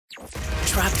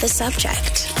Drop the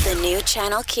subject. The new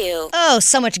Channel Q. Oh,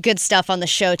 so much good stuff on the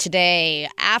show today.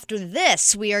 After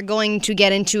this, we are going to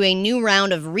get into a new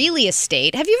round of Really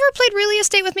Estate. Have you ever played Really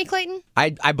Estate with me, Clayton?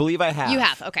 I believe I have. You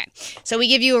have, okay. So we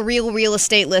give you a real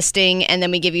estate listing, and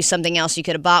then we give you something else you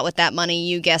could have bought with that money.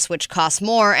 You guess which costs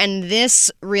more. And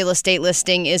this real estate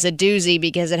listing is a doozy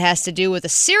because it has to do with a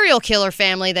serial killer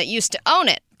family that used to own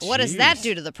it. What does that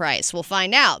do to the price? We'll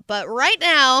find out. But right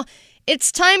now,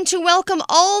 it's time to welcome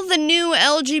all the new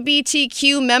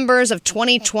LGBTQ members of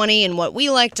 2020 in what we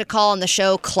like to call on the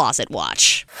show Closet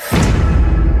Watch.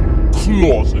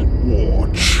 Closet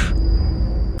Watch.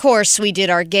 Of course, we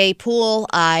did our gay pool.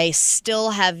 I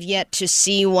still have yet to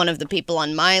see one of the people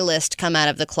on my list come out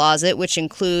of the closet, which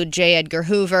include J. Edgar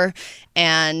Hoover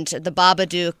and the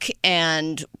Babadook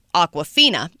and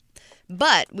Aquafina.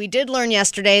 But we did learn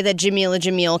yesterday that Jamila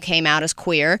Jamil came out as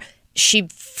queer. She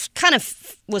kind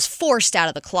of was forced out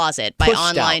of the closet by pushed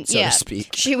online. Out, so to speak.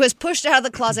 She was pushed out of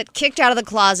the closet, kicked out of the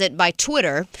closet by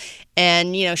Twitter.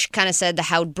 And, you know, she kind of said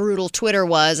how brutal Twitter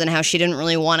was and how she didn't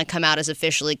really want to come out as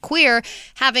officially queer.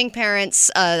 Having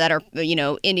parents that are, you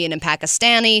know, Indian and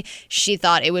Pakistani, she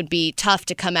thought it would be tough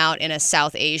to come out in a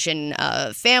South Asian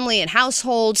family and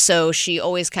household. So she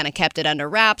always kind of kept it under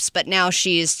wraps. But now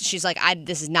she's like,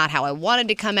 this is not how I wanted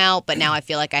to come out, but now I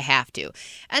feel like I have to.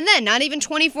 And then not even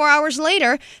 24 hours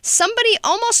later, somebody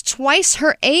almost twice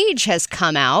her age has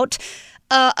come out.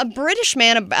 A British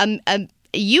man, a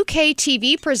UK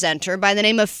TV presenter by the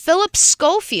name of Philip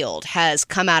Schofield has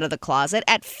come out of the closet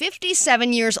at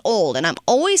 57 years old. And I'm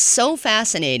always so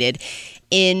fascinated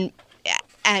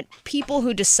at people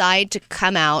who decide to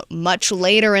come out much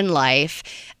later in life,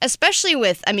 especially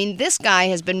with, I mean, this guy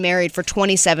has been married for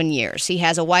 27 years. He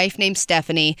has a wife named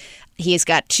Stephanie. He's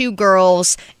got 2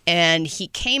 girls, and he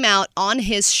came out on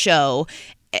his show.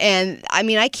 And, I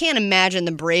mean, I can't imagine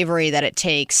the bravery that it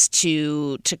takes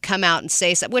to come out and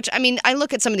say something, which, I mean, I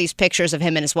look at some of these pictures of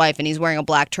him and his wife, and he's wearing a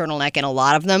black turtleneck in a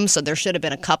lot of them, so there should have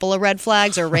been a couple of red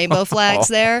flags or rainbow flags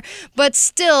there. But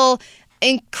still,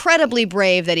 incredibly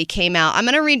brave that he came out. I'm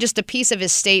going to read just a piece of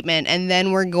his statement, and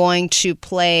then we're going to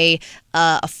play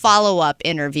a follow-up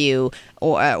interview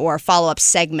or a follow-up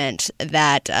segment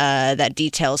that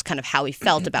details kind of how he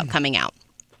felt about coming out.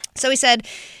 So he said,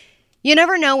 "You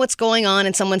never know what's going on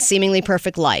in someone's seemingly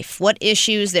perfect life, what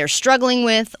issues they're struggling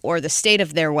with, or the state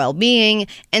of their well-being,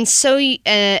 and so you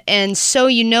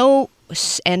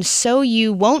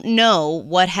won't know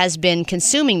what has been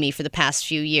consuming me for the past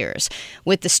few years.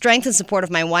 With the strength and support of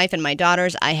my wife and my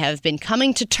daughters, I have been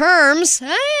coming to terms,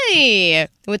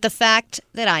 with the fact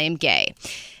that I am gay."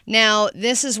 Now,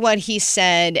 this is what he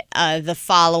said the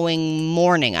following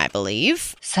morning, I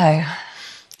believe. So,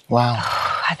 wow.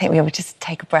 I think we would just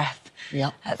take a breath.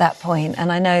 Yep. At that point.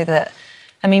 And I know that,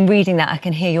 I mean, reading that, I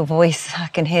can hear your voice, I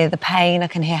can hear the pain, I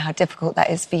can hear how difficult that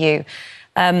is for you.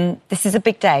 This is a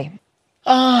big day.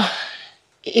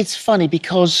 It's funny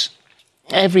because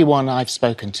everyone I've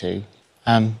spoken to,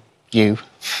 you,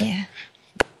 Yeah.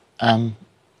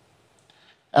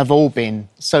 have all been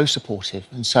so supportive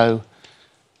and so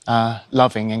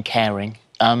loving and caring.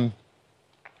 And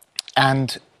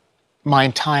my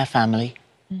entire family,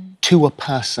 to a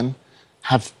person,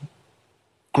 have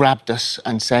grabbed us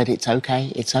and said, it's okay,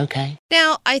 it's okay.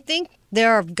 Now, I think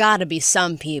there have got to be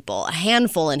some people, a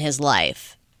handful in his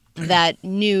life, that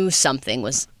knew something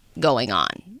was going on.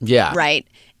 Yeah. Right?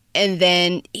 And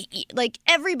then, like,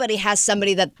 everybody has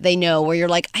somebody that they know where you're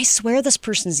like, I swear this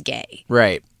person's gay.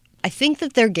 Right. I think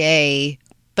that they're gay.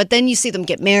 But then you see them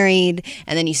get married,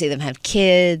 and then you see them have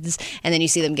kids, and then you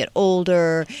see them get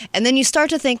older, and then you start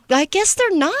to think, I guess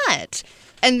they're not.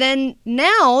 And then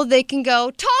now they can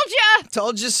go,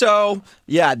 told you so.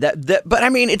 Yeah, but I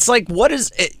mean, it's like, what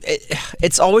is it?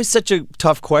 It's always such a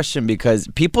tough question because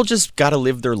people just got to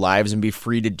live their lives and be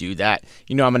free to do that.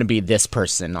 You know, I'm going to be this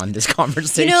person on this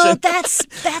conversation. You know, that's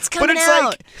coming but it's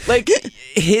out. like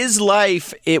his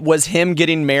life, it was him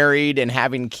getting married and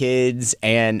having kids,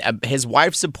 and his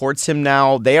wife supports him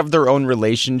now. They have their own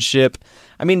relationship.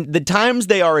 I mean, the times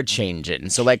they are a-changing.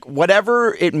 So, like,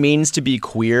 whatever it means to be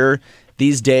queer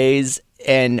these days,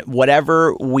 and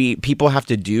whatever people have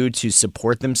to do to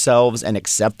support themselves and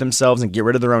accept themselves and get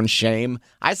rid of their own shame,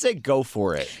 I say go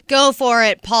for it. Go for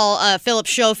it, Philip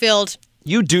Schofield.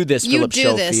 You do this, Philip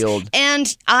Schofield. This.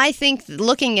 And I think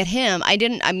looking at him,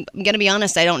 I'm going to be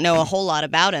honest, I don't know a whole lot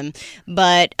about him,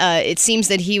 but it seems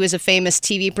that he was a famous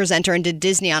TV presenter and did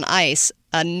Disney on Ice.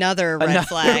 Another red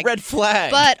flag. Red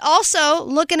flag. But also,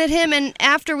 looking at him, and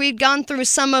after we'd gone through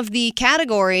some of the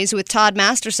categories with Todd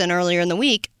Masterson earlier in the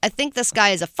week, I think this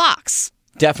guy is a fox.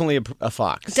 Definitely a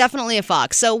fox. Definitely a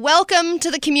fox. So welcome to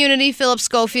the community, Philip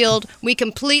Schofield. We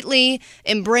completely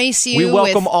embrace you. We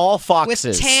welcome with, all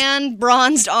foxes. With tan,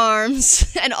 bronzed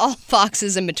arms and all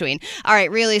foxes in between. All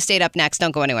right, Real Estate up next.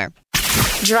 Don't go anywhere.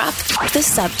 Drop the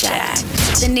subject.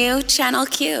 The new Channel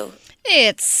Q.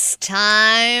 It's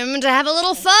time to have a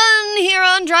little fun here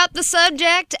on Drop the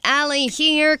Subject. Allie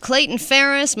here, Clayton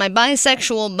Ferris, my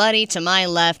bisexual buddy to my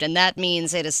left, and that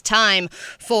means it is time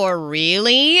for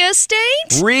Really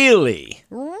Estate? Really?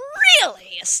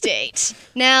 Really Estate.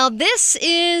 Now, this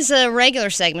is a regular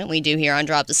segment we do here on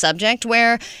Drop the Subject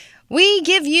where we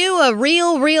give you a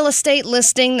real estate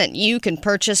listing that you can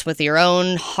purchase with your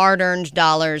own hard-earned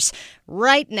dollars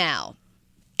right now.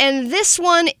 And this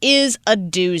one is a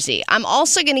doozy. I'm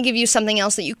also going to give you something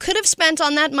else that you could have spent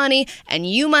on that money, and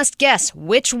you must guess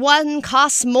which one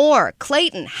costs more.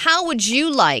 Clayton, how would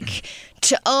you like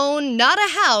to own not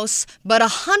a house, but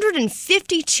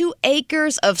 152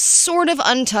 acres of sort of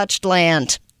untouched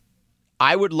land?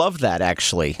 I would love that,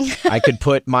 actually. I could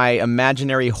put my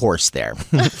imaginary horse there.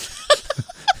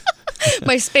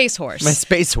 My space horse. My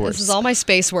space horse. This is all my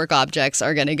space work objects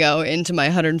are going to go into my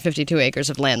 152 acres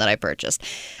of land that I purchased.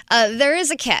 There is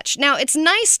a catch. Now, it's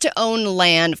nice to own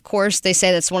land. Of course, they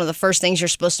say that's one of the first things you're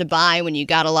supposed to buy when you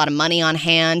got a lot of money on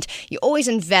hand. You always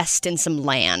invest in some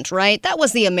land, right? That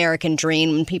was the American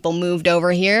dream when people moved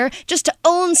over here, just to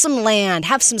own some land,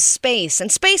 have some space.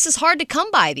 And space is hard to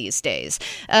come by these days.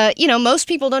 Most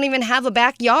people don't even have a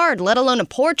backyard, let alone a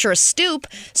porch or a stoop.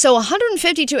 So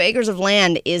 152 acres of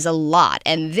land is a lot.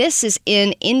 And this is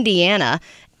in Indiana.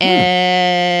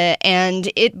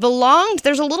 And it belonged,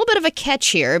 there's a little bit of a catch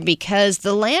here because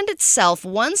the land itself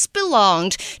once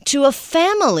belonged to a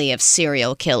family of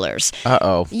serial killers.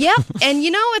 Uh-oh. Yep. And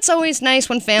it's always nice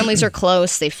when families are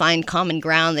close. They find common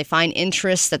ground. They find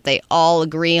interests that they all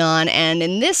agree on. And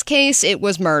in this case, it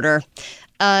was murder.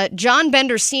 John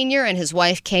Bender Sr. and his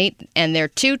wife Kate and their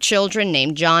two children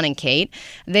named John and Kate,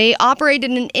 they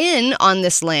operated an inn on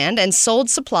this land and sold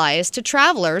supplies to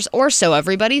travelers, or so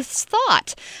everybody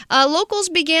thought. Locals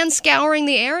began scouring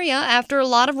the area after a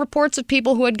lot of reports of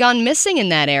people who had gone missing in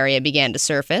that area began to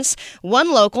surface.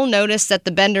 One local noticed that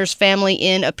the Bender's family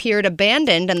inn appeared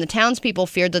abandoned, and the townspeople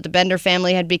feared that the Bender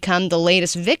family had become the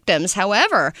latest victims.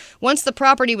 However, once the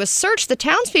property was searched, the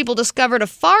townspeople discovered a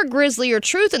far grislier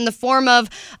truth in the form of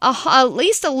at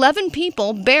least 11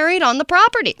 people buried on the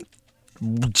property.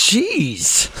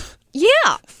 Jeez.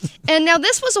 Yeah. And now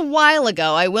this was a while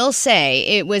ago, I will say.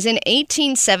 It was in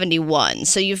 1871.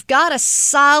 So you've got a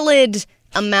solid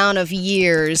amount of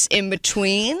years in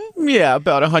between. Yeah,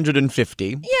 about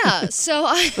 150. Yeah. So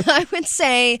I would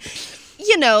say,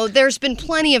 there's been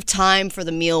plenty of time for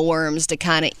the mealworms to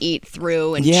kind of eat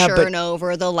through and churn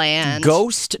over the land.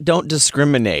 Ghosts don't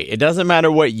discriminate. It doesn't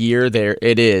matter what year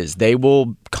it is. They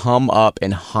will come up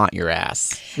and haunt your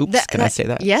ass. Oops, can I say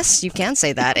that? Yes, you can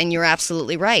say that, and you're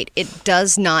absolutely right. It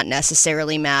does not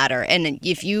necessarily matter. And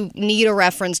if you need a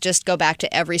reference, just go back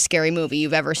to every scary movie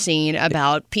you've ever seen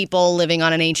about people living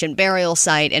on an ancient burial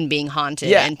site and being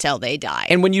haunted until they die.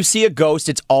 And when you see a ghost,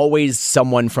 it's always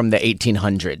someone from the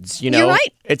 1800s, You're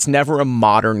right. It's never a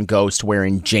modern ghost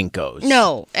wearing Jinkos.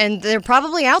 No, and they're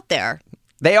probably out there.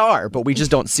 They are, but we just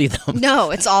don't see them.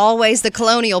 No, it's always the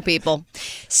colonial people.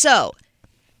 So,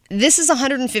 this is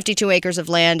 152 acres of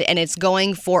land, and it's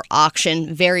going for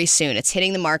auction very soon. It's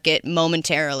hitting the market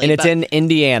momentarily. And it's in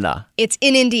Indiana. It's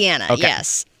in Indiana, okay.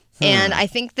 Yes. And I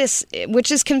think this,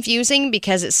 which is confusing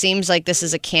because it seems like this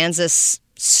is a Kansas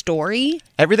story.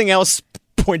 Everything else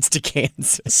points to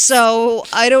Kansas. So,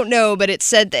 I don't know, but it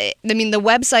said that, the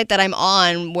website that I'm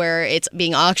on where it's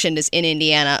being auctioned is in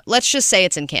Indiana. Let's just say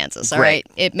it's in Kansas, all right?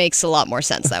 It makes a lot more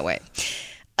sense that way.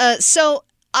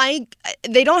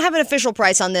 They don't have an official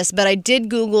price on this, but I did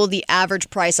Google the average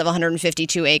price of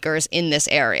 152 acres in this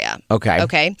area. Okay.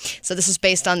 Okay? So this is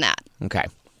based on that. Okay.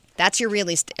 That's your real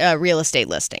estate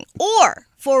listing. Or,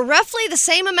 for roughly the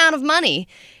same amount of money,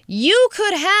 you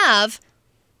could have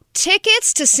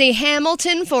tickets to see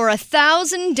Hamilton for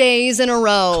 1,000 days in a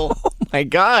row. Oh, my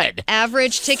God.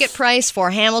 Average ticket price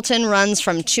for Hamilton runs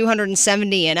from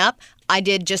 $270 and up. I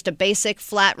did just a basic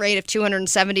flat rate of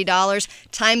 $270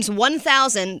 times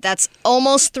 1,000. That's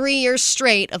almost 3 years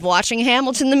straight of watching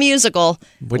Hamilton the musical.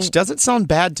 Which doesn't sound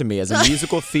bad to me as a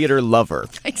musical theater lover.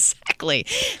 Exactly.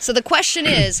 So the question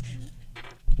is,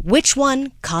 which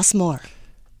one costs more?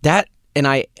 That, and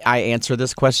I answer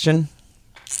this question.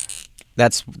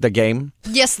 That's the game?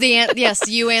 Yes, yes,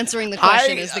 you answering the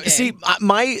question is the game. See,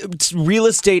 my real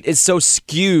estate is so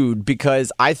skewed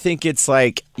because I think it's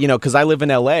like, because I live in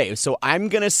LA. So I'm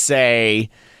going to say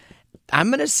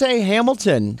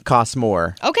Hamilton costs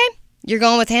more. Okay. You're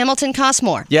going with Hamilton costs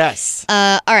more. Yes.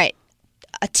 All right.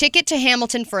 A ticket to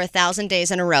Hamilton for 1,000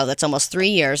 days in a row, that's almost 3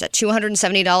 years, at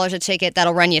 $270 a ticket,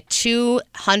 that'll run you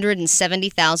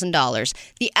 $270,000.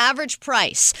 The average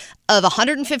price of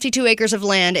 152 acres of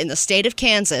land in the state of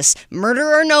Kansas,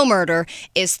 murder or no murder,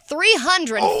 is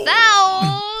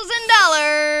 $300,000.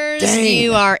 Dang.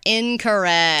 You are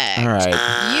incorrect. All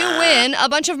right. You win a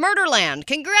bunch of murder land.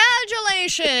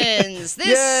 Congratulations.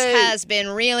 This Yay. has been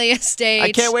real estate.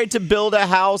 I can't wait to build a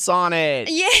house on it.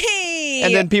 Yay.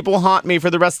 And then people haunt me for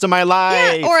the rest of my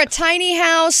life. Yeah, or a tiny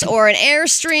house or an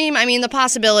Airstream. I mean, the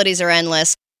possibilities are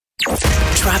endless.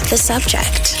 Drop the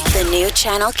subject. The new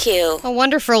Channel Q. A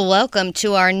wonderful welcome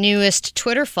to our newest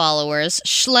Twitter followers,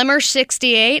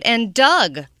 Schlemmer68 and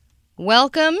Doug.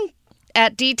 Welcome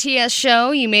at DTS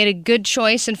Show. You made a good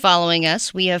choice in following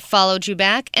us. We have followed you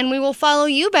back, and we will follow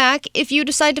you back if you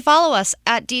decide to follow us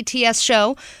at DTS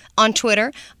Show on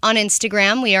Twitter, on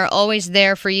Instagram. We are always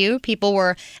there for you. People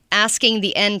were asking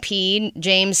the NP,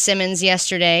 James Simmons,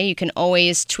 yesterday. You can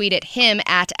always tweet at him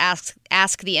at Ask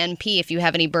the NP if you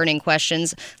have any burning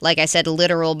questions. Like I said,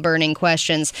 literal burning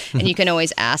questions. And you can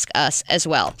always ask us as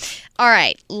well. All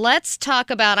right, let's talk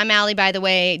about, I'm Allie, by the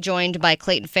way, joined by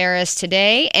Clayton Ferris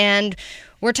today. And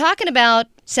we're talking about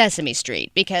Sesame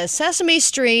Street because Sesame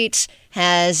Street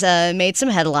has made some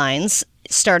headlines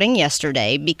starting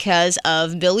yesterday because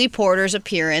of Billy Porter's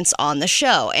appearance on the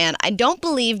show. And I don't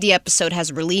believe the episode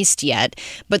has released yet,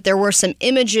 but there were some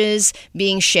images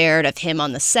being shared of him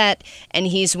on the set, and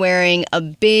he's wearing a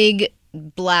big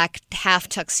black half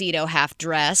tuxedo, half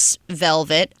dress,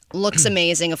 velvet. Looks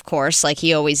amazing, of course, like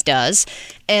he always does.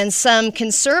 And some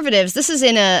conservatives, this is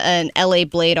in an LA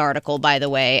Blade article, by the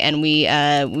way, and we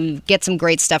get some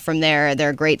great stuff from there. They're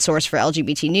a great source for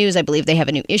LGBT news. I believe they have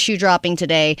a new issue dropping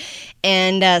today.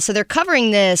 And so they're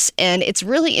covering this, and it's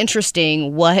really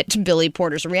interesting what Billy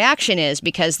Porter's reaction is,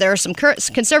 because there are some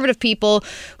conservative people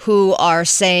who are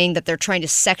saying that they're trying to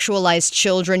sexualize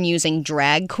children using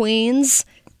drag queens.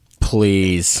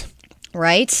 Please.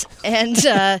 Right? And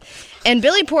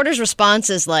Billy Porter's response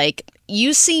is like,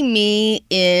 you see me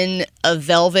in a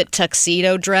velvet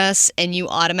tuxedo dress and you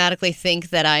automatically think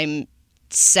that I'm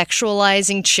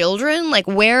sexualizing children? Like,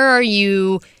 where are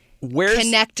you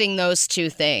connecting those two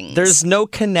things? There's no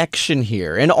connection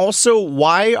here. And also,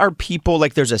 why are people,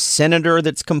 like, there's a senator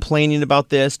that's complaining about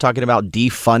this, talking about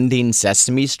defunding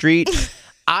Sesame Street.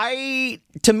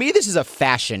 To me, this is a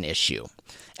fashion issue.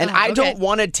 And I don't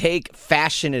want to take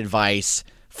fashion advice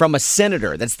from a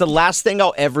senator. That's the last thing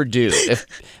I'll ever do.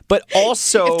 But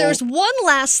also, if there's one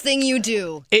last thing you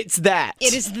do, it's that.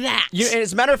 It is that. And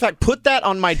as a matter of fact, put that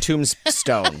on my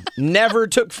tombstone. Never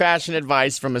took fashion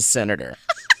advice from a senator.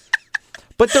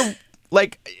 But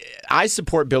I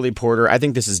support Billy Porter. I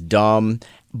think this is dumb.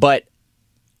 But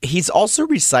he's also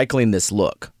recycling this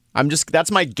look.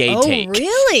 That's my gay take. Oh,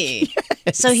 really?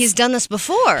 Yes. So he's done this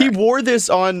before. He wore this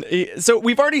on, so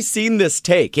we've already seen this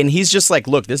take, and he's just like,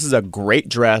 look, this is a great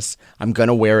dress. I'm going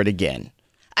to wear it again.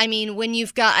 I mean, when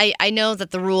you've got, I know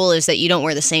that the rule is that you don't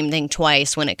wear the same thing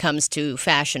twice when it comes to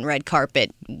fashion, red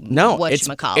carpet,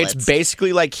 it's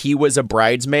basically like he was a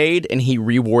bridesmaid and he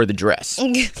re-wore the dress.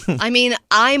 I mean,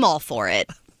 I'm all for it.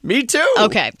 Me too.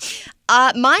 Okay.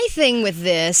 My thing with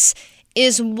this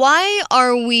is, why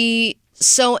are we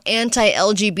so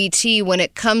anti-LGBT when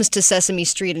it comes to Sesame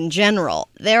Street in general?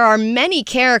 There are many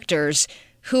characters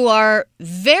who are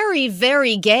very,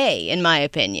 very gay, in my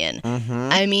opinion. Mm-hmm.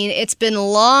 I mean, it's been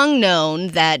long known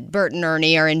that Bert and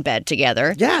Ernie are in bed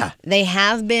together. Yeah. They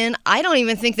have been. I don't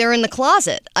even think they're in the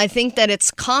closet. I think that it's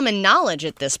common knowledge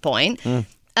at this point.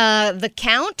 The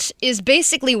Count is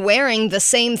basically wearing the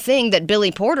same thing that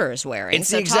Billy Porter is wearing. It's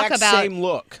the exact same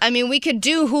look. I mean, we could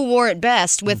do Who Wore It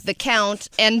Best with The Count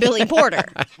and Billy Porter.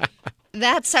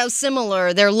 That's how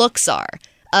similar their looks are.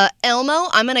 Elmo,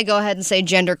 I'm going to go ahead and say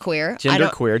genderqueer.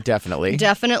 Genderqueer, definitely.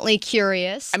 Definitely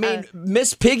curious. I mean,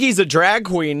 Miss Piggy's a drag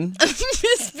queen.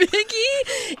 Miss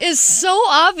Piggy is so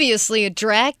obviously a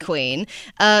drag queen.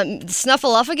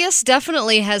 Snuffleupagus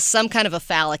definitely has some kind of a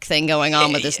phallic thing going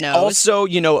on with his nose. Also,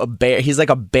 a bear. He's like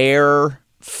a bear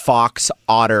fox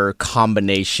otter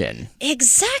combination.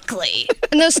 Exactly.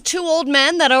 And those two old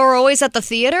men that are always at the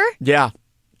theater? Yeah.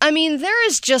 I mean, there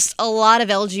is just a lot of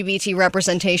LGBT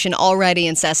representation already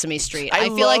in Sesame Street. I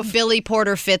feel like Billy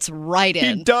Porter fits right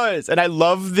in. He does. And I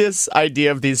love this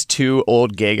idea of these two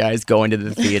old gay guys going to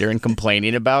the theater and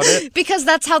complaining about it. Because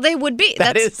that's how they would be.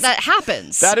 That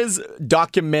happens. That is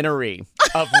documentary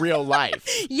of real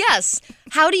life. Yes.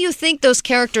 How do you think those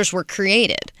characters were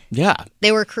created? Yeah.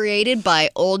 They were created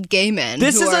by old gay men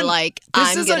who are like,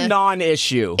 This is a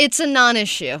non-issue. It's a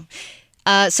non-issue.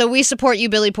 So we support you,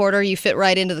 Billy Porter. You fit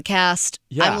right into the cast.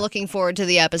 Yeah. I'm looking forward to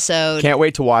the episode. Can't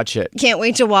wait to watch it. Can't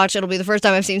wait to watch it. It'll be the first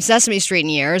time I've seen Sesame Street in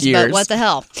years. But what the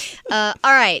hell. All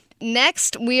right.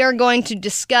 Next, we are going to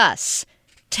discuss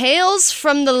Tales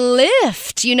from the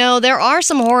Lift. You know, there are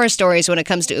some horror stories when it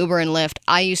comes to Uber and Lyft.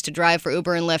 I used to drive for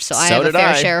Uber and Lyft, so I have a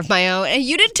fair share of my own. And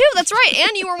you did too, that's right.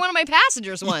 And you were one of my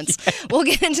passengers once. Yeah. We'll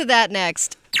get into that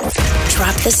next.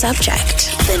 Drop the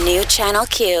subject. The new Channel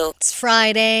Q. It's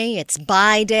Friday. It's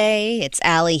bye day. It's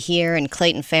Allie here and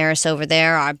Clayton Ferris over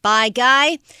there, our bye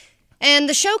guy. And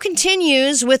the show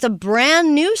continues with a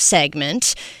brand new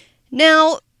segment.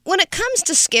 Now, when it comes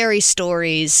to scary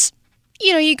stories,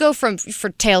 you know, you go for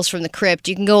Tales from the Crypt,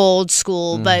 you can go old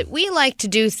school, but we like to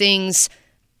do things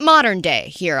modern day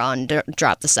here on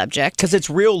Drop the Subject. Because it's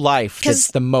real life that's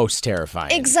the most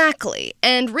terrifying. Exactly.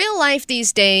 And real life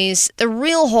these days, the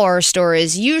real horror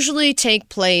stories usually take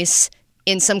place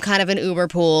in some kind of an Uber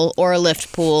pool or a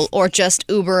Lyft pool or just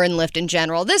Uber and Lyft in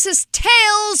general. This is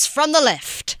Tales from the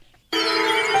Lift. Ooh,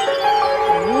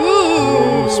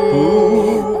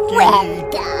 spooky.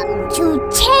 Welcome to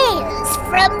Tales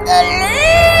from the Lift.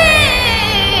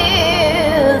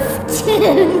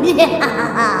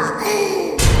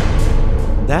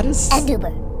 That is... And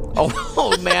Uber.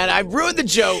 Oh, man, I ruined the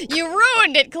joke. You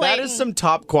ruined it, Clayton. That is some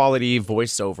top quality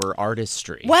voiceover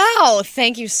artistry. Wow,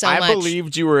 thank you so much. I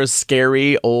believed you were a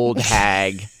scary old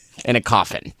hag in a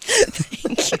coffin.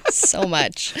 Thank you so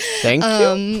much. Thank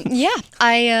you. Yeah,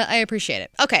 I appreciate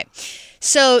it. Okay,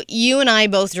 so you and I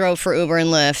both drove for Uber and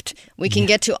Lyft. We can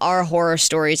get to our horror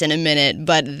stories in a minute,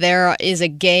 but there is a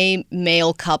gay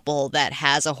male couple that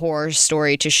has a horror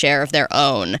story to share of their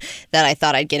own that I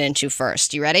thought I'd get into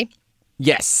first. You ready?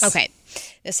 Yes. Okay.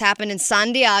 This happened in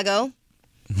San Diego.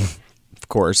 Of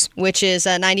course. Which is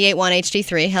 98.1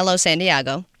 HD3. Hello, San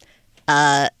Diego.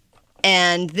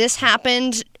 And this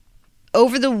happened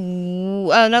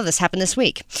this happened this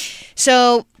week.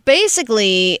 So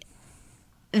basically,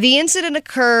 the incident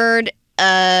occurred,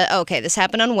 this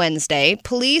happened on Wednesday.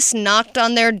 Police knocked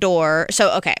on their door.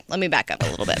 So, okay, let me back up a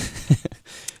little bit.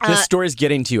 This story's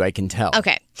getting to you, I can tell.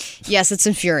 Okay. Yes, it's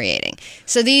infuriating.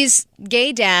 So these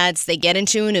gay dads, they get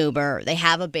into an Uber. They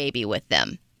have a baby with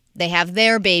them. They have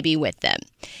their baby with them.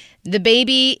 The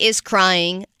baby is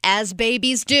crying, as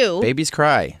babies do. Babies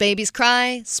cry. Babies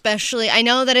cry, especially. I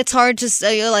know that it's hard to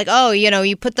say, like,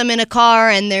 you put them in a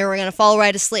car and they were going to fall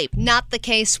right asleep. Not the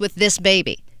case with this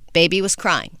baby. Baby was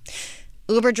crying.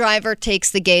 Uber driver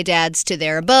takes the gay dads to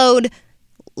their abode,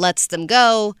 lets them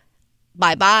go,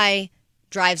 bye-bye,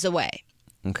 drives away.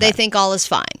 Okay. They think all is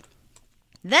fine.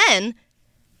 Then,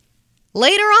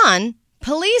 later on,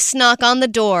 police knock on the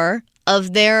door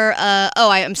of their,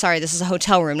 I'm sorry, this is a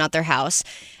hotel room, not their house,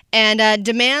 and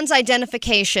demands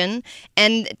identification.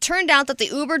 And it turned out that the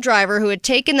Uber driver who had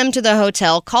taken them to the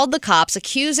hotel called the cops,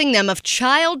 accusing them of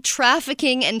child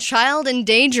trafficking and child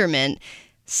endangerment,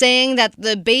 saying that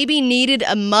the baby needed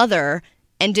a mother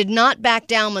and did not back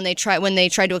down when they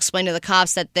tried to explain to the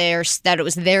cops that it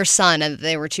was their son and that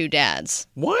they were two dads.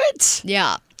 What?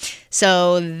 Yeah.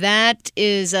 So that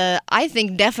is, I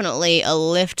think, definitely a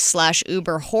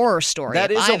Lyft/Uber horror story. That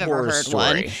is I've a ever horror heard story.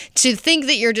 One. To think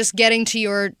that you're just getting to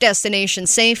your destination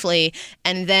safely,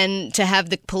 and then to have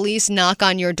the police knock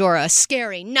on your door, a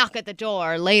scary knock at the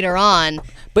door later on.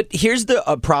 But here's the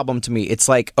problem to me. It's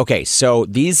like, okay, so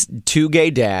these two gay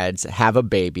dads have a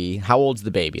baby. How old's the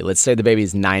baby? Let's say the baby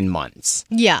is 9 months.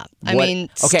 Yeah,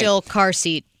 still car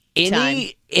seat time.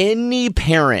 Any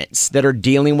parents that are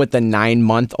dealing with a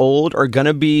 9-month-old are going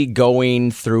to be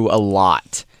going through a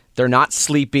lot. They're not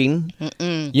sleeping.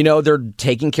 Mm-mm. You know, they're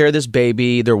taking care of this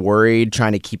baby. They're worried,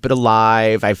 trying to keep it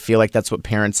alive. I feel like that's what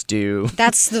parents do.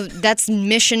 That's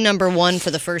mission number one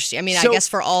for the first year. I mean, I guess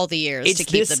for all the years to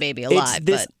keep the baby alive. It's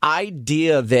this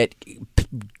idea that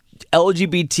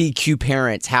LGBTQ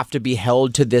parents have to be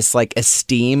held to this like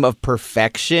esteem of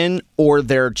perfection, or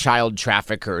they're child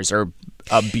traffickers or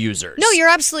abusers. No, you're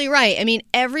absolutely right. I mean,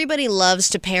 everybody loves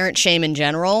to parent shame in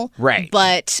general. Right.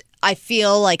 But I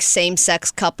feel like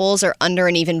same-sex couples are under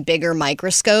an even bigger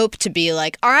microscope to be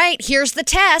like, all right, here's the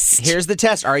test. Here's the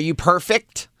test. Are you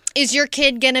perfect? Is your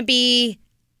kid going to be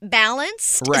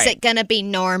balanced? Right. Is it going to be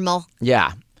normal?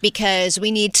 Yeah. Because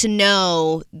we need to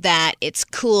know that it's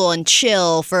cool and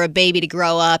chill for a baby to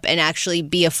grow up and actually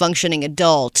be a functioning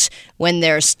adult when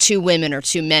there's two women or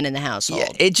two men in the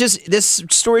household. Yeah, this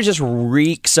story just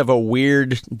reeks of a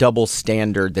weird double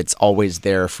standard that's always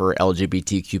there for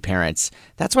LGBTQ parents.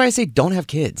 That's why I say don't have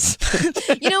kids.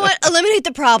 You know what? Eliminate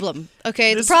the problem.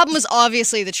 Okay, the problem is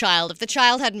obviously the child. If the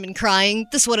child hadn't been crying,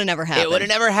 this would have never happened. It would have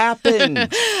never happened.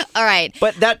 All right.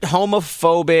 But that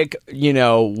homophobic,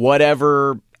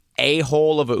 whatever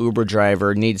a-hole of a Uber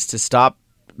driver needs to stop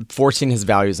forcing his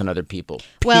values on other people.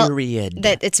 Well, Period.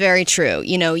 it's very true.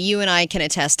 You know, you and I can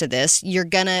attest to this. You're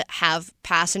going to have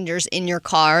passengers in your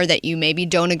car that you maybe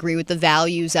don't agree with the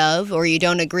values of, or you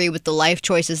don't agree with the life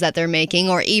choices that they're making,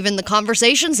 or even the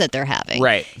conversations that they're having.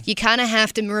 Right. You kind of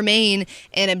have to remain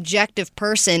an objective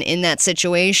person in that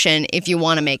situation if you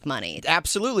want to make money.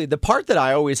 Absolutely. The part that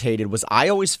I always hated was I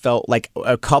always felt like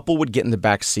a couple would get in the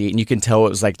back seat and you can tell it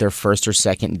was like their first or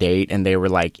second date and they were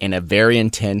like in a very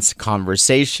intense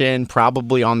conversation,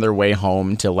 probably on their way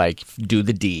home to like do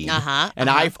the deed. And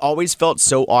I've always felt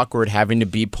so awkward having to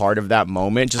be part of that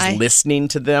moment, just listening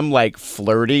to them like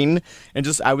flirting and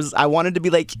just I wanted to be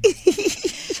like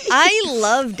I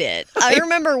loved it. I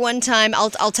remember one time, I'll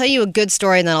tell you a good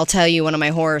story and then I'll tell you one of my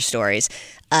horror stories.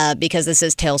 Because this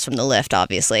is Tales from the Lift,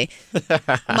 obviously.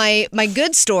 My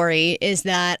good story is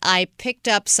that I picked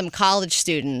up some college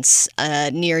students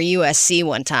near USC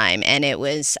one time, and it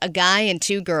was a guy and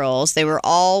two girls. They were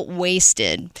all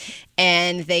wasted,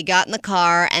 and they got in the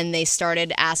car, and they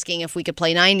started asking if we could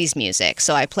play 90s music.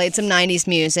 So I played some 90s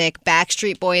music.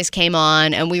 Backstreet Boys came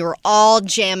on, and we were all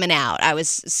jamming out. I was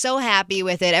so happy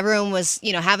with it. Everyone was,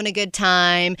 having a good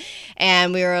time,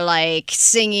 and we were, like,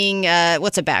 singing,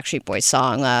 what's a Backstreet Boys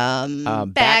song?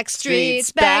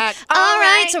 Backstreet's back. All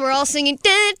right. So we're all singing.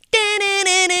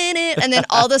 And then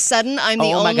all of a sudden, I'm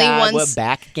the only one. We're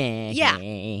back again.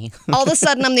 Yeah. All of a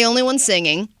sudden, I'm the only one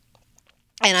singing.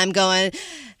 And I'm going,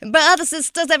 brothers,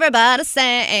 sisters, everybody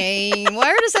say,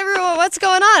 where does everyone, what's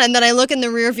going on? And then I look in the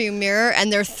rearview mirror,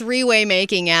 and they're three-way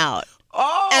making out.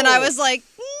 Oh! And I was like,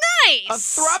 nice! A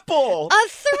throuple!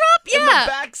 Yeah. In the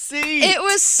back seat. It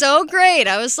was so great.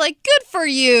 I was like, good for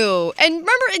you. And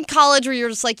remember in college where you're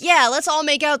just like, yeah, let's all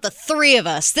make out, the three of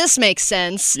us. This makes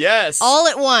sense. Yes. All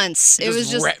at once. It was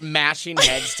just mashing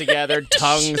heads together,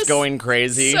 tongues going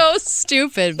crazy. So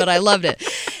stupid, but I loved it.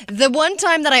 The one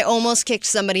time that I almost kicked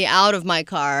somebody out of my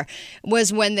car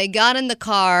was when they got in the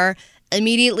car,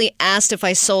 immediately asked if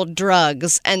I sold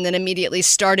drugs, and then immediately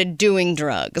started doing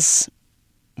drugs.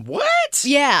 What?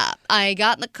 Yeah, I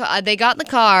got in the car. They got in the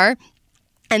car,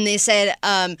 and they said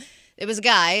it was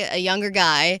a younger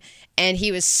guy, and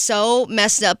he was so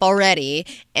messed up already.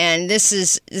 And this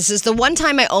is the one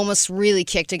time I almost really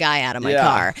kicked a guy out of my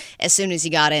car. As soon as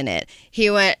he got in it, he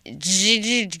went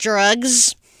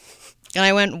drugs, and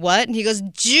I went what? And he goes,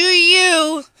 do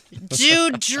you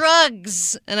do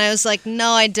drugs? And I was like,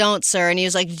 no, I don't, sir. And he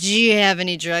was like, do you have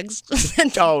any drugs?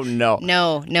 Oh, no.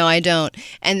 No, I don't.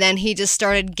 And then he just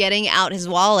started getting out his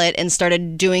wallet and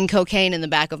started doing cocaine in the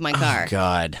back of my car. Oh,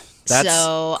 God.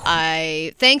 So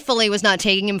I thankfully was not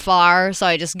taking him far, so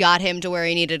I just got him to where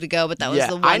he needed to go, but that was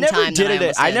the one time that I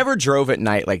almost I never drove at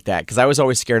night like that because I was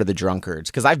always scared of the drunkards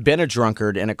because I've been a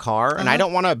drunkard in a car and I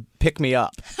don't want to pick me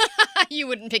up. You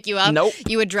wouldn't pick you up? Nope.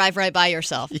 You would drive right by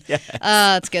yourself. Yes.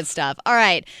 That's good stuff. All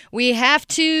right. We have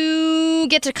to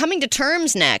get to coming to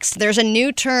terms next. There's a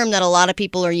new term that a lot of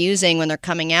people are using when they're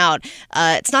coming out.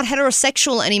 It's not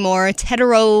heterosexual anymore. It's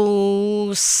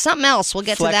hetero something else. We'll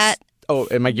get to that. Oh,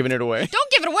 am I giving it away?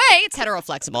 Don't give it away. It's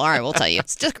heteroflexible. All right, we'll tell you.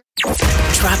 It's just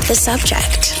Drop the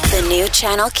subject. The new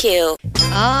Channel Q.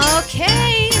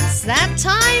 Okay, it's that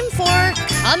time for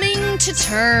coming to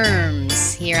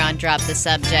terms here on Drop the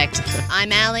Subject.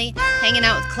 I'm Allie, hanging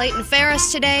out with Clayton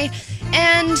Ferris today,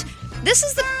 and this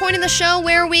is the point of the show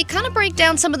where we kind of break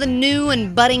down some of the new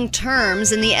and budding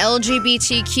terms in the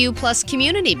LGBTQ plus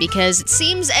community, because it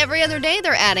seems every other day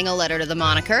they're adding a letter to the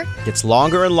moniker. Gets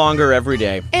longer and longer every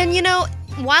day. And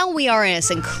while we are as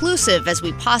inclusive as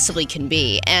we possibly can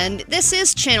be, and this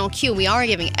is Channel Q, we are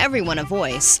giving everyone a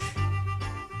voice,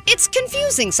 it's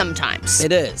confusing sometimes.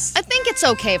 It is. I think it's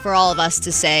okay for all of us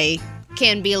to say,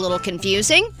 can be a little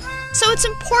confusing. So it's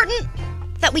important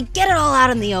that we get it all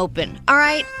out in the open, all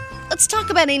right? Let's talk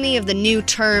about any of the new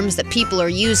terms that people are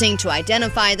using to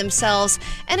identify themselves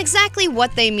and exactly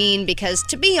what they mean, because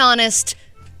to be honest,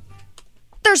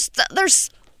 there's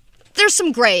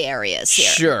some gray areas here.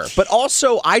 Sure, but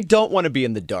also I don't want to be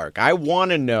in the dark. I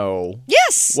want to know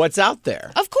what's out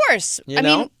there. Of course. I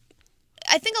mean,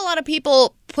 I think a lot of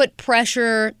people put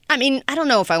pressure. I mean, I don't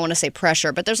know if I want to say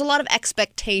pressure, but there's a lot of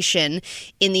expectation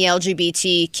in the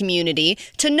LGBT community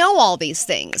to know all these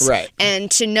things. Right.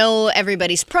 And to know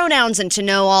everybody's pronouns and to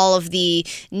know all of the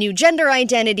new gender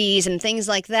identities and things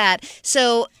like that.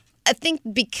 So I think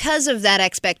because of that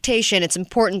expectation, it's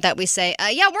important that we say,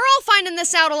 we're all finding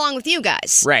this out along with you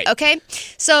guys. Right. Okay?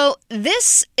 So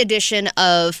this edition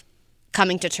of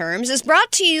Coming to Terms is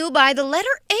brought to you by the letter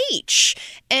H.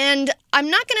 And I'm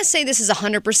not going to say this is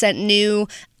 100% new.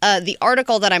 the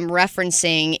article that I'm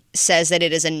referencing says that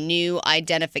it is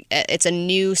it's a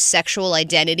new sexual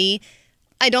identity.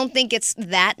 I don't think it's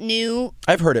that new.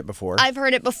 I've heard it before.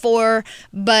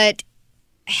 But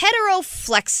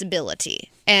heteroflexibility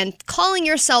and calling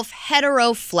yourself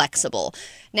heteroflexible.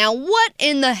 Now, what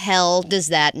in the hell does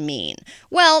that mean?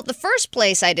 Well, the first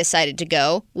place I decided to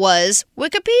go was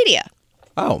Wikipedia.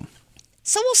 Oh.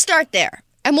 So we'll start there,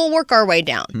 and we'll work our way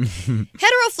down.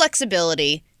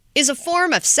 Heteroflexibility is a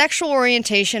form of sexual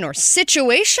orientation or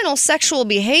situational sexual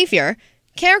behavior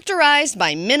characterized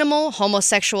by minimal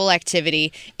homosexual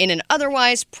activity in an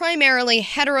otherwise primarily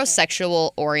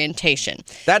heterosexual orientation.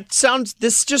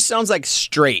 This just sounds like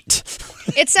straight.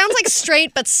 It sounds like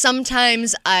straight, but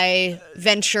sometimes I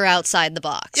venture outside the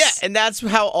box. Yeah, and that's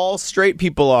how all straight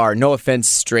people are. No offense,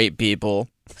 straight people.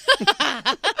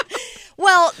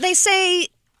 Well, they say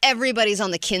everybody's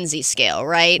on the Kinsey scale,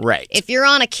 right? Right. If you're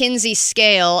on a Kinsey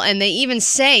scale, and they even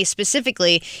say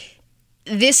specifically,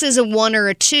 this is a 1 or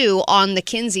a 2 on the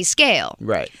Kinsey scale.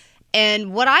 Right.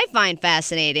 And what I find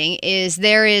fascinating is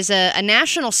there is a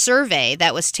national survey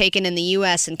that was taken in the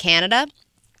U.S. and Canada.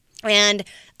 And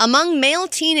among male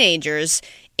teenagers,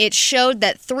 it showed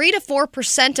that 3 to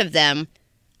 4% of them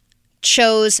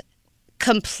chose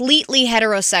completely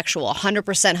heterosexual,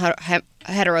 100%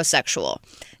 heterosexual.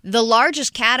 The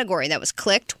largest category that was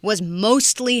clicked was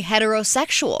mostly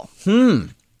heterosexual.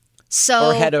 So,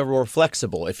 or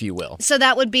heteroflexible, if you will. So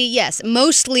that would be, yes,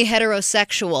 mostly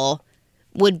heterosexual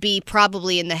would be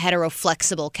probably in the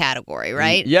heteroflexible category,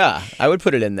 right? Yeah, I would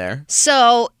put it in there.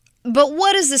 So, but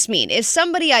what does this mean? If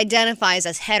somebody identifies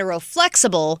as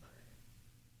heteroflexible,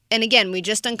 and again, we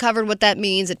just uncovered what that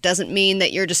means. It doesn't mean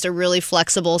that you're just a really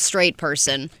flexible straight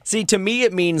person. See, to me,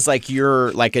 it means like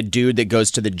you're like a dude that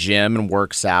goes to the gym and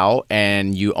works out,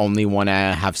 and you only want to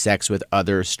have sex with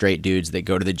other straight dudes that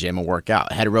go to the gym and work out.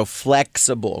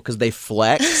 Heteroflexible, because they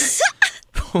flex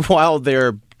while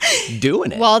they're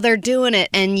doing it. While they're doing it,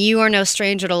 and you are no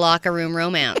stranger to locker room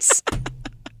romance,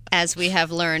 as we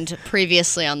have learned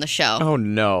previously on the show. Oh,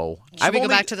 no. Should we go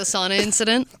back to the sauna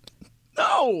incident?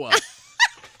 No.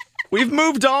 We've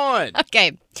moved on.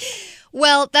 Okay.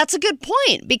 Well, that's a good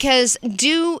point, because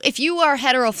if you are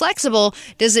heteroflexible,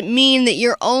 does it mean that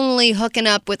you're only hooking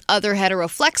up with other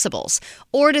heteroflexibles?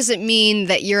 Or does it mean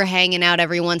that you're hanging out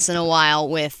every once in a while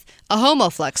with a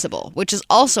homoflexible, which is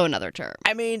also another term?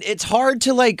 I mean, it's hard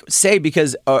to say,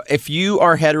 because if you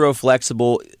are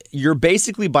heteroflexible, you're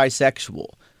basically bisexual.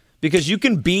 Because you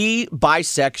can be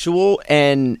bisexual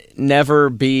and never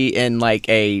be in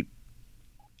a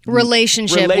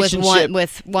relationship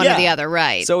with one or the other,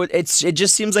 right? So it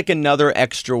just seems like another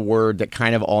extra word that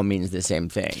kind of all means the same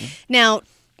thing. Now,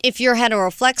 if you're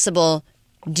heteroflexible,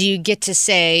 do you get to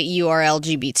say you are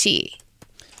LGBT?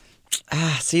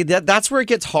 See, that's where it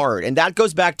gets hard, and that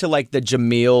goes back to the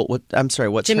Jamil.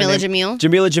 What's her name?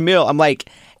 Jamila. Jamila. I'm like,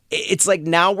 it's like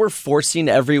now we're forcing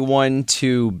everyone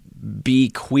to be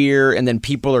queer, and then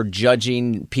people are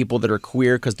judging people that are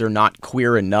queer because they're not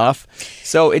queer enough.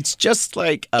 So it's just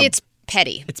it's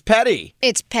petty. It's petty.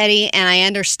 It's petty, and I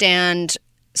understand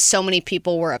so many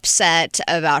people were upset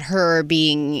about her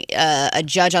being a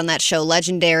judge on that show,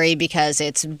 Legendary, because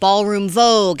it's ballroom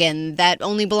Vogue, and that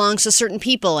only belongs to certain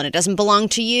people, and it doesn't belong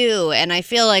to you. And I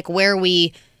feel like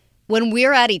when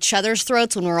we're at each other's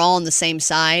throats, when we're all on the same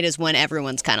side, is when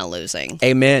everyone's kind of losing.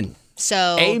 Amen.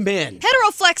 So, amen.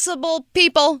 Heteroflexible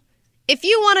people, if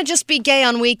you want to just be gay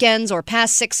on weekends or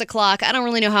past 6 o'clock, I don't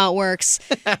really know how it works,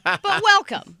 but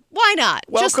welcome. Why not?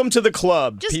 Welcome to the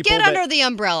club. Just get under the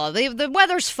umbrella. The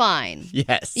weather's fine.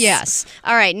 Yes. Yes.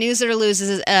 All right. News It or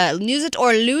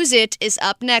Lose It is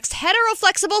up next.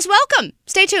 Heteroflexibles, welcome.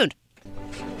 Stay tuned.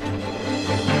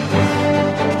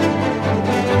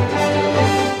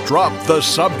 Drop the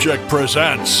Subject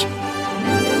presents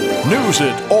News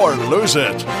It or Lose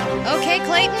It. Okay,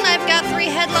 Clayton, I've got 3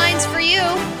 headlines for you.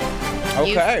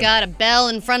 Okay. You've got a bell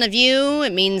in front of you.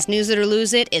 It means News It or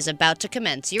Lose It is about to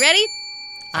commence. You ready?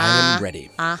 I am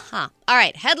ready. Uh-huh. All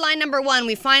right, headline number 1.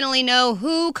 We finally know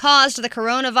who caused the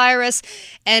coronavirus,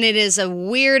 and it is a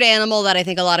weird animal that I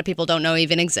think a lot of people don't know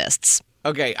even exists.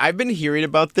 Okay, I've been hearing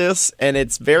about this, and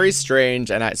it's very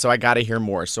strange, and so I got to hear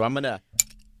more. So I'm gonna.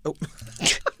 Oh.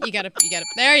 You gotta.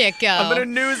 There you go. I'm gonna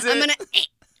news it.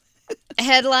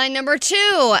 Headline number 2.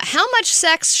 How much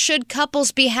sex should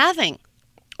couples be having?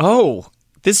 Oh,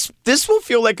 this will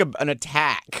feel like an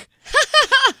attack.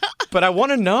 But I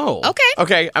want to know.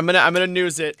 Okay, I'm gonna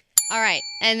news it. All right,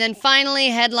 and then finally,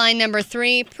 headline number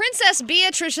 3. Princess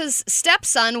Beatrice's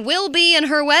stepson will be in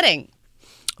her wedding.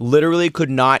 literally could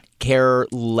not care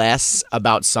less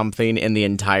about something in the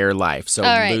entire life. So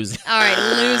lose it. All right,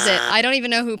 lose it. I don't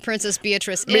even know who Princess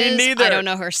Beatrice is. Me neither. I don't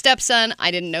know her stepson. I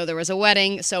didn't know there was a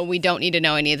wedding, so we don't need to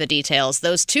know any of the details.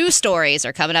 Those two stories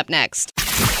are coming up next.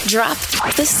 Drop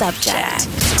the subject.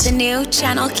 The new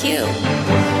Channel Q.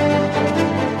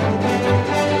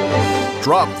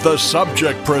 Drop the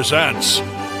Subject presents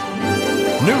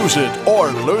News It or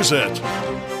Lose It.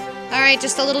 All right,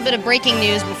 just a little bit of breaking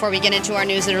news before we get into our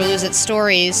News It or Lose It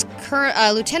stories.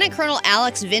 Lieutenant Colonel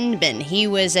Alex Vindman, he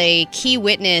was a key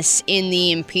witness in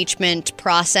the impeachment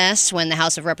process when the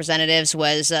House of Representatives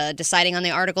was deciding on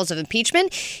the articles of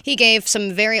impeachment. He gave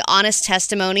some very honest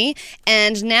testimony,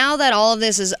 and now that all of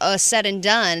this is said and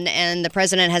done and the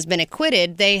president has been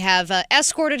acquitted, they have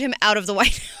escorted him out of the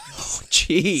White House.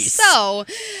 Jeez. So,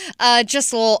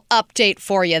 just a little update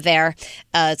for you there.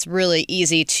 It's really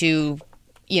easy to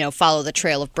follow the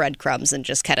trail of breadcrumbs and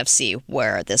just kind of see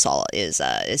where this all is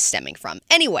stemming from.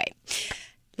 Anyway,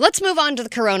 let's move on to the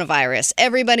coronavirus.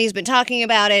 Everybody's been talking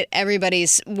about it.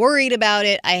 Everybody's worried about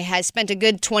it. I spent a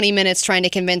good 20 minutes trying to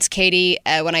convince Katie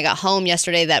when I got home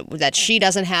yesterday that she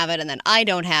doesn't have it and that I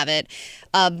don't have it.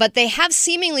 But they have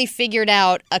seemingly figured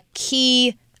out a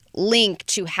key link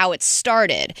to how it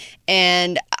started.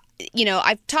 And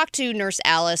I've talked to Nurse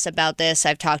Alice about this.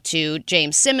 I've talked to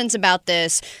James Simmons about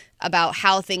this, about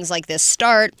how things like this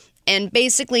start. And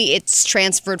basically, it's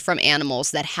transferred from animals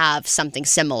that have something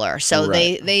similar. So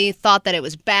they thought that it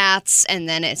was bats, and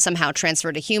then it somehow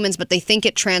transferred to humans, but they think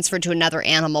it transferred to another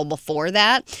animal before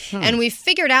that. And we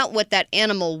figured out what that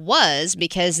animal was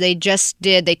because they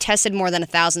tested more than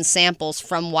 1,000 samples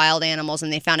from wild animals,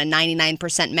 and they found a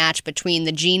 99% match between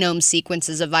the genome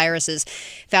sequences of viruses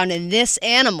found in this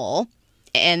animal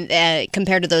and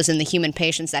compared to those in the human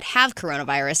patients that have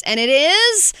coronavirus. And it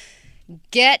is...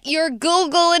 Get your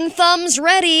Google and thumbs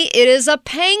ready. It is a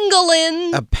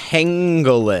pangolin. A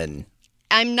pangolin.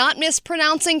 I'm not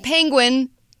mispronouncing penguin.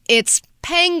 It's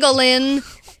pangolin.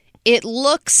 It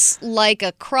looks like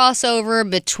a crossover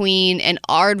between an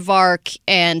aardvark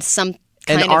and some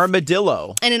kind of...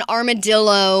 armadillo. And an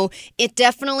armadillo. It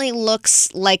definitely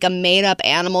looks like a made-up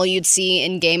animal you'd see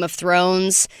in Game of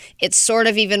Thrones. It sort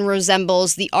of even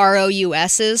resembles the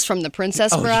ROUSs from The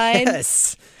Princess Bride.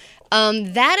 Yes.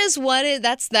 That is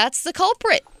that's the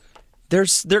culprit.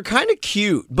 They're kind of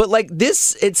cute, but like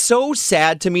this, it's so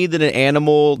sad to me that an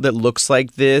animal that looks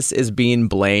like this is being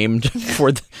blamed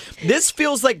for. This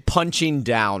feels like punching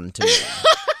down to me.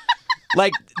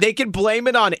 Like they could blame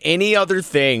it on any other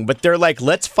thing, but they're like,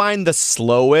 let's find the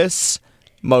slowest,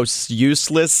 most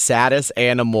useless, saddest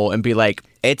animal and be like,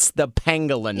 it's the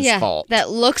pangolin's fault.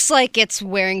 That looks like it's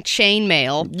wearing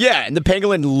chainmail. Yeah, and the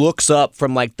pangolin looks up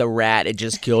from like the rat it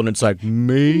just killed, and it's like,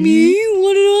 me?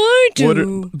 What did I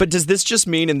do? But does this just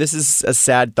mean, and this is a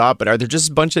sad thought, but are there just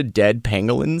a bunch of dead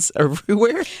pangolins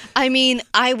everywhere? I mean,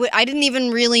 I didn't even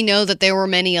really know that there were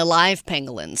many alive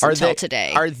pangolins until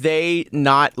today. Are they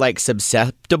not like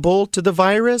susceptible to the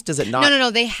virus? Does it not?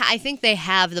 No. I think they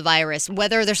have the virus.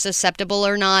 Whether they're susceptible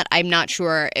or not, I'm not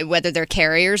sure. Whether they're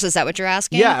carriers, is that what you're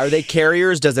asking? Yeah, are they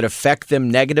carriers? Does it affect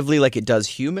them negatively like it does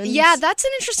humans? Yeah, that's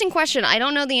an interesting question. I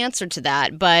don't know the answer to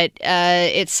that, but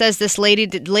it says this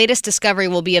latest discovery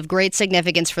will be of great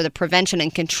significance for the prevention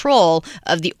and control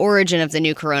of the origin of the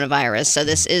new coronavirus. So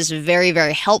this is very,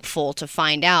 very helpful to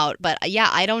find out. But yeah,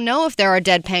 I don't know if there are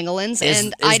dead pangolins,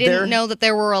 and I didn't know that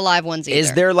there were alive ones either.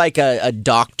 Is there like a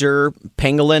doctor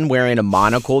pangolin wearing a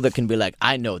monocle that can be like,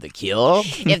 I know the cure?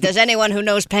 If there's anyone who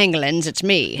knows pangolins, it's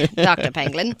me, Dr.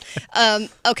 Pangolin.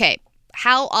 Okay,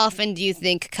 how often do you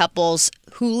think couples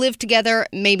who live together,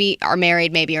 maybe are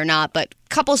married, maybe are not, but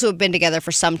couples who have been together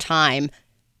for some time,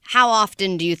 how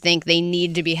often do you think they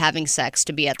need to be having sex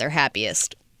to be at their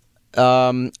happiest? I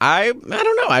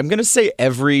don't know. I'm going to say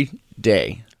every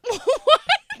day. What?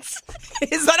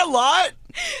 Is that a lot?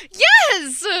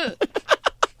 Yes!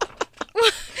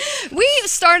 We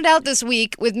started out this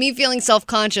week with me feeling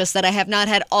self-conscious that I have not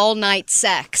had all-night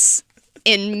sex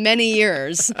in many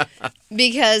years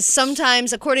because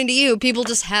sometimes, according to you, people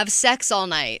just have sex all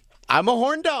night. I'm a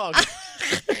horn dog.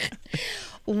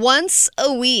 Once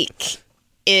a week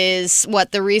is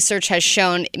what the research has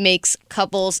shown makes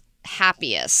couples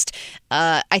happiest.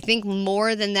 I think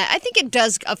more than that. I think it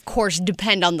does, of course,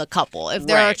 depend on the couple. If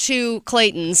there are two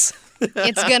Claytons,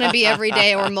 it's going to be every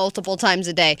day or multiple times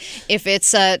a day. If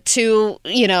it's two,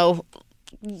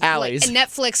 Alleys.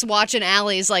 Netflix watching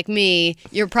alleys like me,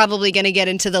 you're probably going to get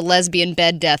into the lesbian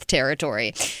bed death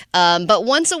territory. But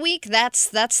once a week, that's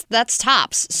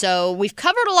tops. So we've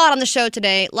covered a lot on the show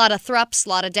today. A lot of thrups, a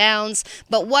lot of downs.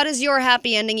 But what is your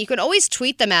happy ending? You can always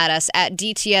tweet them at us at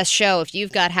DTS Show. If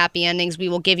you've got happy endings, we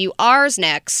will give you ours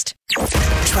next.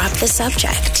 Drop the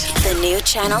subject. The new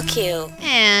Channel Q.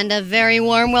 And a very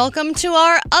warm welcome to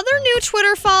our other new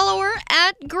Twitter follower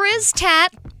at GrizzTat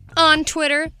on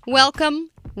Twitter. Welcome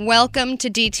to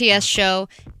DTS Show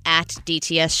at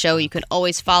DTS Show. You can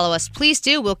always follow us. Please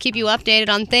do. We'll keep you updated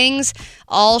on things,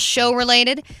 all show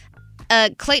related.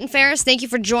 Clayton Ferris, thank you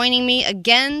for joining me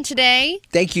again today.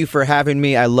 Thank you for having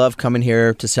me. I love coming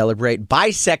here to celebrate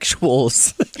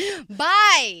bisexuals.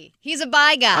 Bi. He's a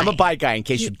bi guy. I'm a bi guy, in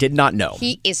case you did not know.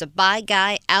 He is a bi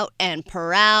guy, out and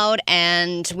proud,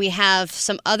 and we have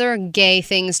some other gay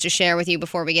things to share with you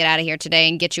before we get out of here today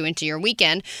and get you into your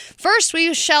weekend. First,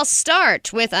 we shall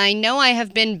start with, I know I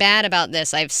have been bad about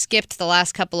this. I've skipped the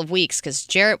last couple of weeks because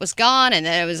Jarrett was gone, and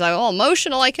then it was like, oh,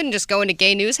 emotional. I couldn't just go into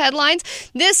gay news headlines.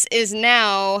 This is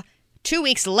now 2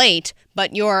 weeks late,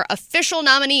 but your official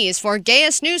nominees for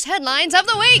Gayest News Headlines of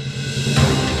the Week.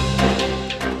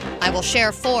 I will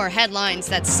share 4 headlines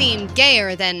that seem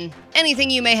gayer than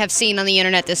anything you may have seen on the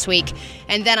internet this week,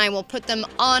 and then I will put them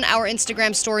on our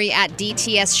Instagram story at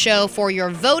DTS Show for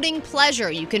your voting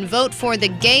pleasure. You can vote for the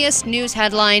Gayest News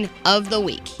Headline of the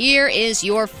Week. Here is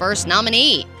your first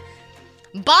nominee.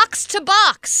 Box to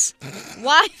box.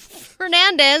 Why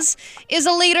Fernandez is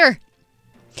a leader.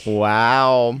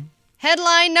 Wow.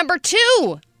 Headline number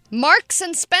 2. Marks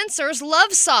and Spencer's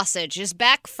Love Sausage is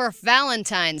back for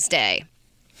Valentine's Day.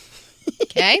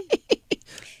 Okay.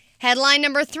 Headline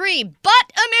number 3.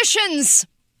 Butt emissions.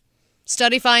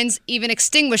 Study finds even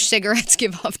extinguished cigarettes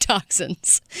give off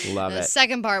toxins. Love it. The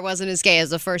second part wasn't as gay as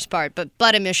the first part, but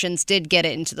butt emissions did get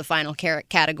it into the final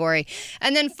category.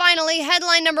 And then finally,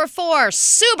 headline number 4.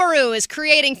 Subaru is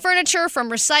creating furniture from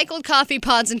recycled coffee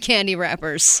pods and candy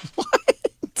wrappers.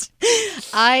 What?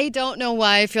 I don't know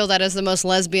why I feel that is the most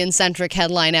lesbian-centric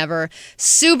headline ever.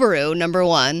 Subaru, number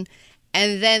 1.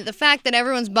 And then the fact that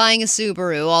everyone's buying a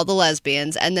Subaru, all the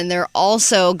lesbians, and then they're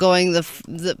also going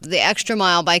the extra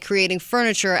mile by creating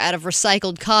furniture out of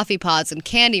recycled coffee pods and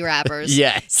candy wrappers.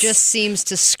 Yes. Just seems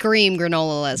to scream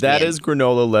granola lesbian. That is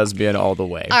granola lesbian all the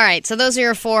way. All right, so those are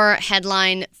your 4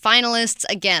 headline finalists.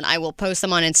 Again, I will post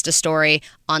them on Insta Story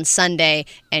on Sunday,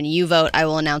 and you vote. I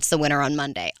will announce the winner on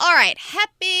Monday. All right,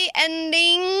 happy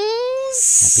endings.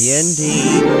 Happy endings.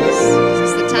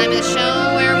 This is the time of the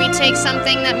show where we take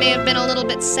something that may have been a little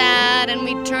bit sad and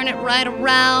we turn it right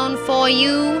around for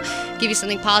you. Give you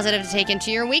something positive to take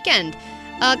into your weekend.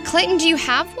 Clayton, do you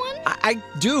have one? I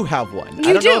do have one. You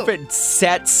I don't do? know if it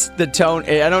sets the tone.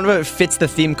 I don't know if it fits the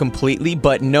theme completely,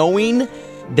 but knowing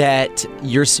that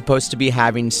you're supposed to be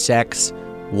having sex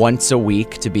once a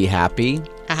week to be happy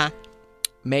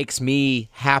makes me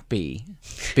happy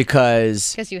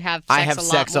because you have sex I have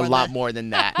sex a lot more than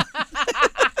that.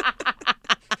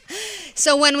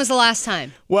 So when was the last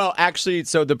time? Well, actually,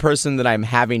 so the person that I'm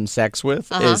having sex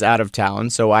with is out of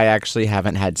town, so I actually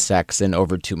haven't had sex in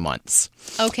over 2 months.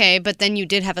 Okay, but then you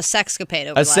did have a sexcapade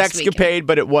over A last weekend. sexcapade,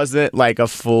 but it wasn't like a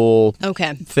full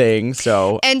thing,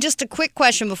 so... And just a quick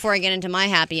question before I get into my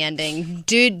happy ending.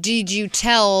 Did you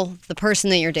tell the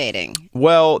person that you're dating?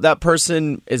 Well, that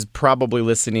person is probably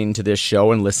listening to this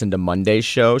show and listened to Monday's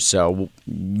show, so...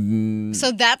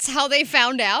 So that's how they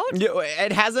found out?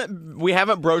 It hasn't... We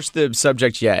haven't broached the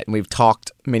subject yet, and we've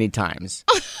talked many times.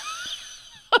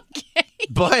 Okay.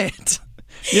 But...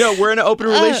 we're in an open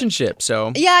relationship,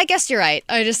 so... Yeah, I guess you're right.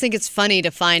 I just think it's funny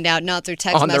to find out, not through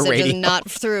text on the message radio. and not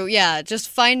through, just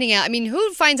finding out. I mean,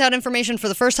 who finds out information for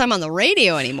the first time on the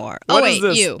radio anymore? What wait, is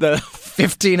this, you. the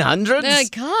 1500s? Oh,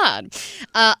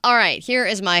 God. All right, here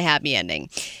is my happy ending.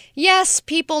 Yes,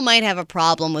 people might have a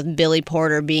problem with Billy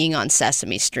Porter being on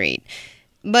Sesame Street.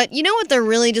 But you know what they're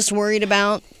really just worried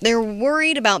about? They're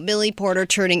worried about Billy Porter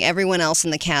turning everyone else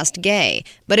in the cast gay.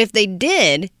 But if they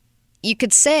did, you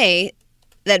could say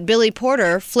that Billy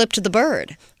Porter flipped the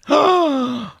bird.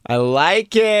 I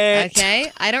like it.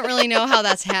 Okay? I don't really know how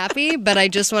that's happy, but I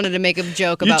just wanted to make a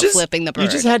joke about flipping the bird. You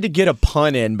just had to get a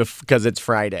pun in because it's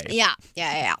Friday. Yeah.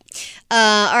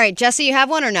 All right, Jesse, you have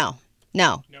one or no?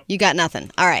 No. You got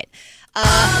nothing. All right.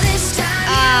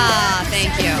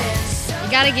 Thank you.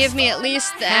 You got to give me at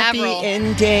least the Happy Avril.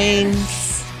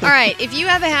 endings. All right, if you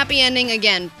have a happy ending,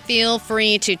 again, feel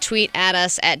free to tweet at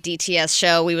us at DTS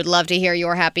Show. We would love to hear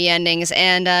your happy endings.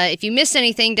 And if you missed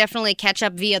anything, definitely catch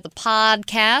up via the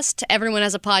podcast. Everyone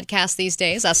has a podcast these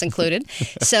days, us included.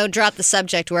 So drop the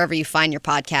subject wherever you find your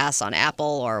podcasts, on Apple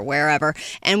or wherever.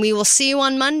 And we will see you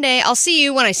on Monday. I'll see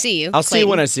you when I see you. I'll see you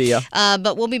when I see you.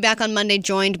 But we'll be back on Monday,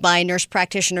 joined by nurse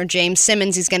practitioner James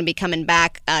Simmons. He's going to be coming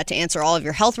back to answer all of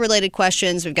your health-related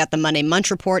questions. We've got the Monday Munch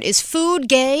Report. Is food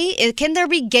gay? Can there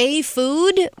be gay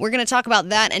food? We're going to talk about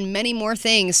that and many more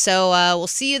things. So we'll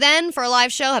see you then for a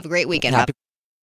live show. Have a great weekend.